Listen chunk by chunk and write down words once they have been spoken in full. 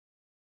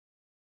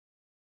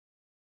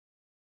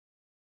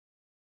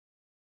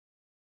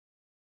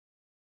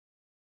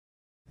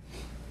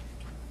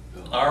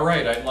All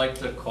right, I'd like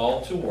to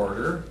call to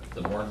order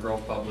the Morton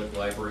Grove Public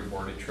Library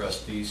Board of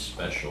Trustees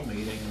special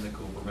meeting in the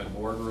Cooperman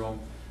Boardroom,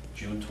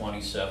 June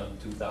 27,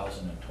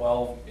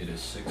 2012. It is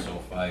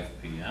 6:05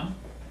 p.m.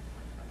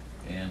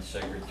 And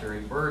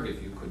Secretary Berg,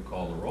 if you could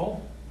call the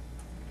roll.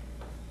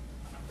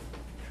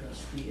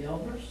 Trustee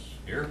Elbers,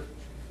 Here.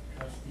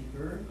 Trustee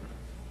Berg,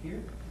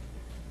 here.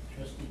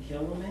 Trustee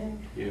Kellerman,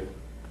 Here.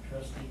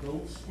 Trustee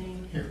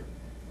Goldstein, Here.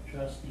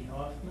 Trustee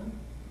Hoffman,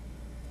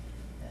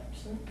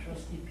 absent.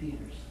 Trustee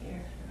Peters,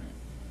 here.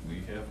 We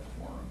have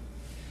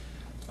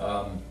a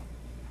quorum.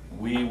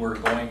 We were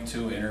going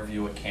to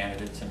interview a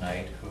candidate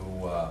tonight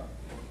who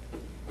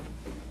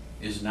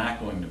is not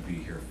going to be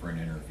here for an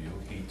interview.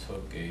 He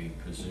took a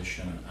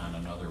position on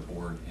another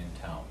board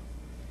in town.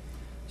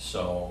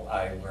 So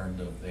I learned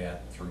of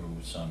that through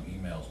some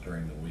emails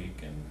during the week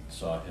and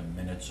saw him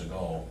minutes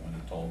ago when he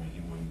told me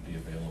he wouldn't be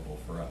available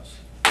for us.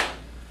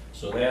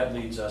 So that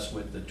leads us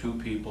with the two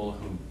people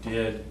who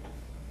did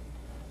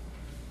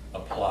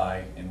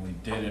apply and we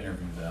did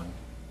interview them.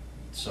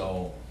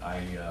 So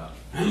I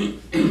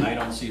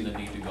don't see the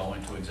need to go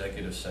into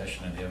executive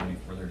session and have any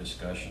further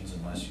discussions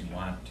unless you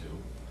want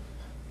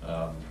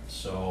to.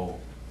 So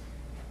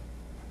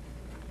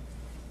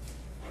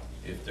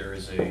if there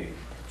is a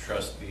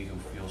trustee who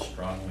feels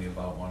strongly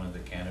about one of the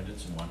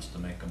candidates and wants to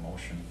make a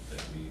motion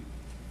that we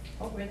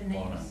What were the vote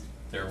on. names?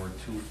 There were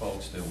two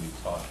folks that we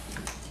talked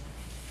to,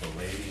 the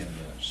lady and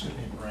the.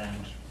 Sydney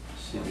Brand.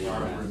 Sydney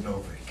Barbara Brand.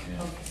 Novick.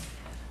 Yeah.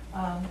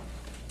 Okay.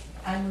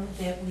 I move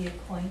that we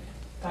appoint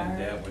And Barb.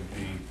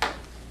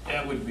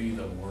 that would be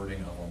the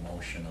wording of a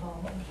motion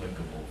Oh.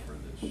 applicable for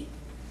this.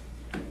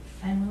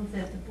 I move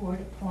that the board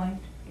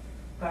appoint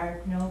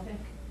Barb Novick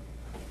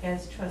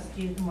as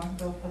trustee of the Morton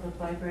Grove Public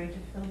Library to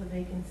fill the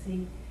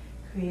vacancy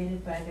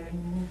created by the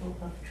removal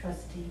of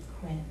trustee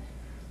Quinn.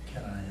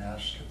 Can I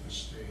ask at this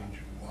stage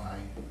why?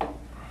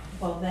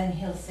 Well, then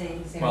he'll say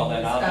executive Well,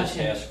 then I'll just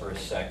discussion. ask for a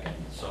second.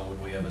 So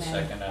would we have a Okay.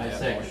 second on I that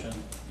second.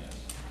 motion? Yes.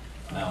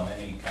 Now,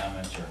 any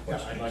comments or Yeah,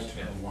 questions? I'd like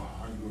to know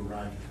how you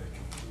arrived at that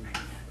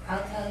conclusion.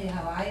 I'll tell you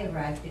how I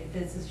arrived at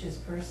this, is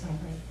just personally.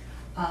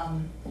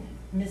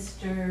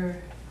 Mr.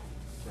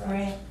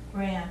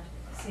 Brandt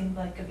seemed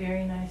like a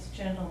very nice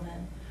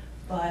gentleman,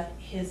 but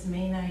his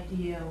main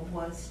idea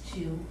was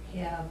to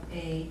have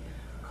a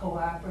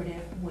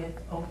cooperative with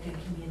Oakton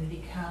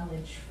Community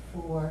College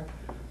for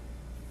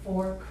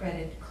 4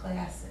 credit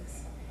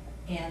classes.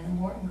 And the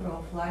Morton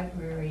Grove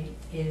Library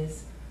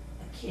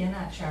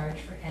cannot charge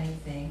for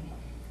anything.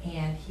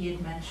 And he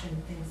had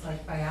mentioned things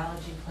like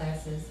biology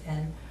classes,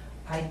 and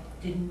I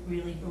didn't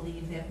really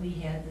believe that we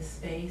had the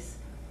space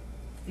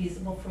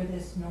feasible for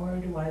this, nor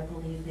do I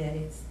believe that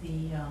it's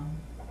the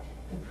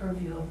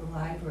purview of the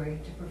library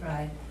to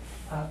provide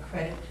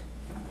credit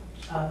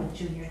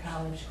junior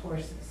college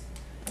courses.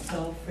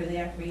 So for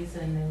that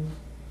reason and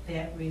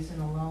that reason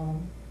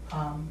alone,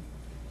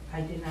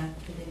 I did not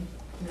think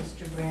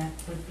Mr. Brandt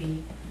would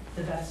be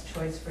the best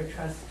choice for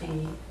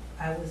trustee.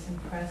 I was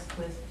impressed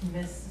with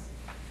Ms.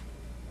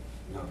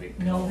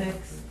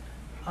 Novick's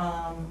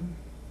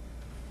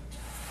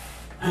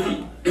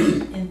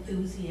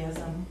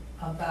enthusiasm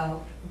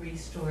about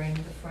restoring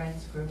the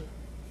Friends group.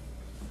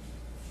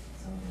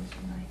 So those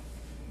are my.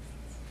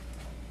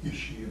 Is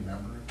she a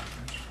member of the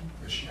Friends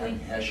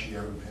group? Has she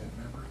ever been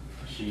a member of the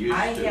Friends She group? used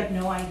I to. have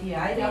no idea.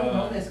 I don't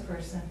know this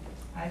person.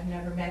 I've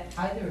never met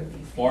either of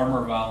these people.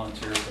 Former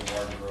volunteer at the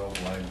Morton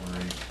Grove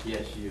Library.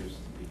 Yes, she used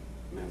to be.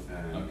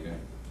 Okay.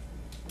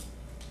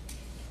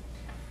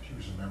 She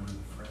was a member of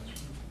the Friends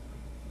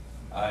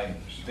group? I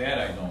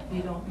don't We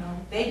know. don't know.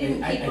 They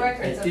didn't I- keep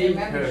records I of their think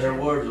membership. her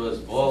word was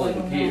So I don't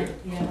know. volunteer.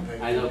 Yeah,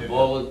 They I know did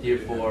volunteer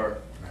have for-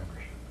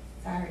 membership.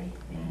 sorry.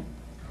 Mm.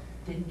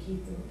 They didn't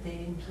keep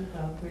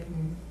a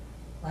written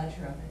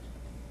ledger of it.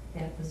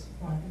 That was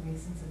one of the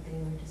reasons that they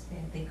were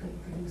disbanded. They couldn't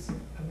produce a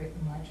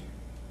written ledger.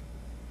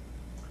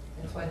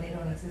 That's why they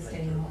don't exist I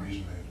think anymore. the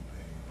reason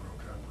they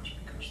broke up was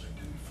because they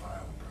didn't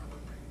file the proper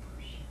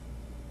papers.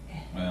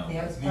 Well,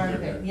 That was part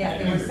of it. Yeah,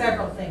 there were neither-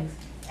 several things.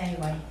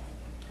 Anyway,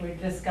 we're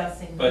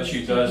discussing But these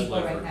she two does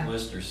people right now.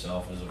 list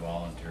herself as a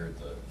volunteer at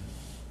the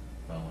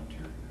volunteer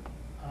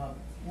group.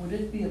 Would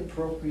it be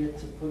appropriate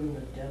to put an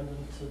addendum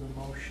to the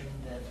motion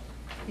that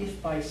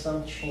if by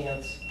some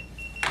chance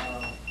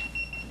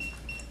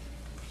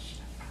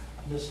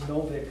Ms.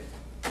 Novick,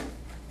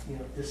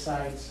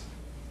 decides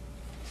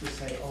to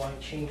say, oh,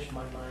 I changed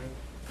my mind,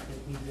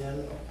 that we then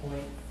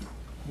appoint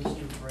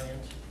Mr.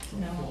 Brandt?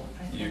 No,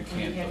 I You think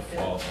we can't have to.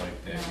 default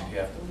like that. no, You'd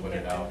have to we put it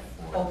have to out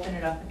for, Open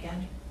it up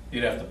again.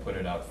 you'd have to put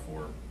it out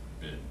for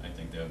bid. I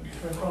think that would be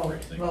For the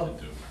appropriate vote, thing vote.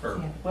 to do. Or-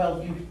 Yeah.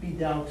 Well, you'd be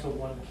down to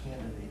one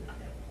candidate at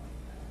that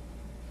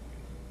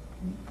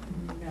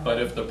point. No. But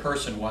if the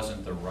person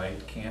wasn't the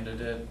right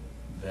candidate,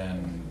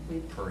 then We-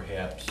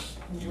 perhaps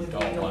you Would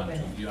don't want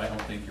reopen to, it. I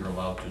don't think you're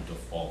allowed to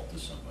default to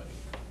somebody.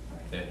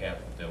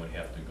 That would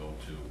have to go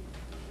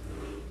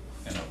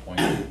to an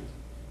appointment.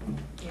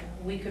 Yeah,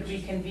 we could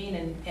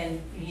reconvene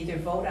and either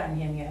vote on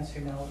him, yes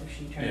or no, if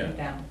she turned Yeah. it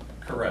down.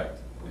 Correct.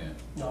 Yeah.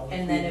 No.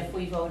 And then if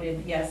we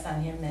voted yes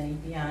on him, then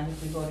he'd be on.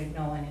 If we voted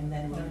no on him,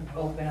 then we'd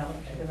open up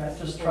to the Okay, rest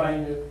of just the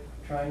board.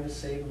 trying to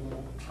save a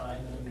little time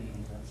in the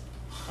meeting, that's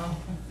all.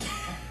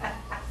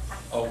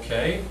 Oh.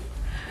 Okay.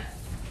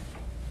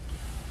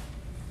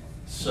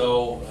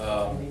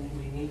 So,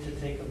 We need to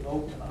take a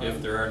vote on.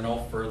 if there are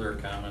no further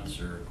comments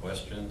or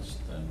questions,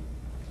 then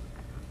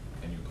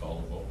can you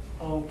call the vote?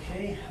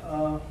 Okay,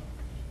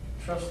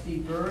 trustee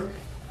Berg,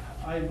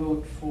 I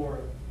vote for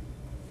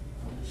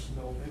Ms.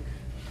 Novick.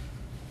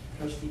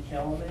 Trustee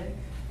Calavac?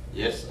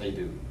 Yes, I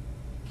do.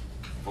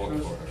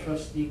 Vote for her.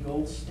 Trustee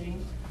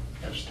Goldstein?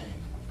 Abstain.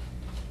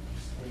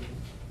 Abstain.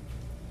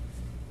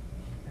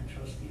 And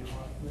trustee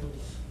Hoffman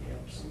is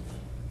absent.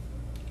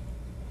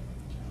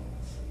 Now,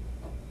 let's see.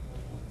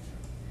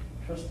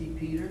 Trustee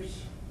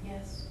Peters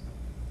Yes.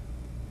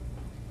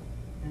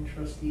 and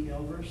trustee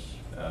Elvers?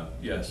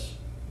 Yes.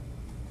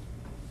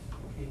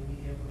 Okay, we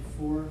have a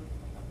 4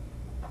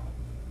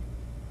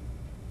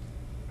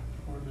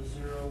 to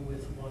 0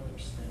 with 1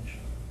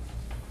 abstention.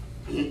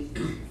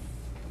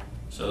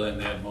 So then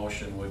that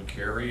motion would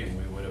carry, and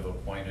we would have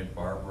appointed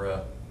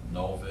Barbara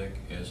Novick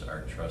as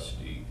our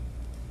trustee,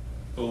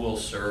 who will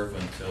serve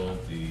until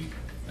the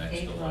next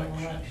April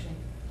election.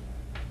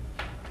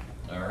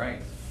 All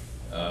right.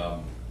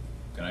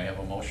 Can I have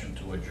a motion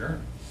to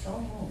adjourn? So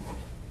moved.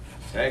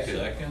 Second.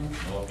 Second,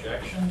 no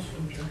objections?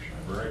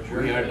 We're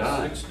adjourned We are at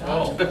done.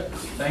 6:12.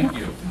 Thank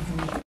you.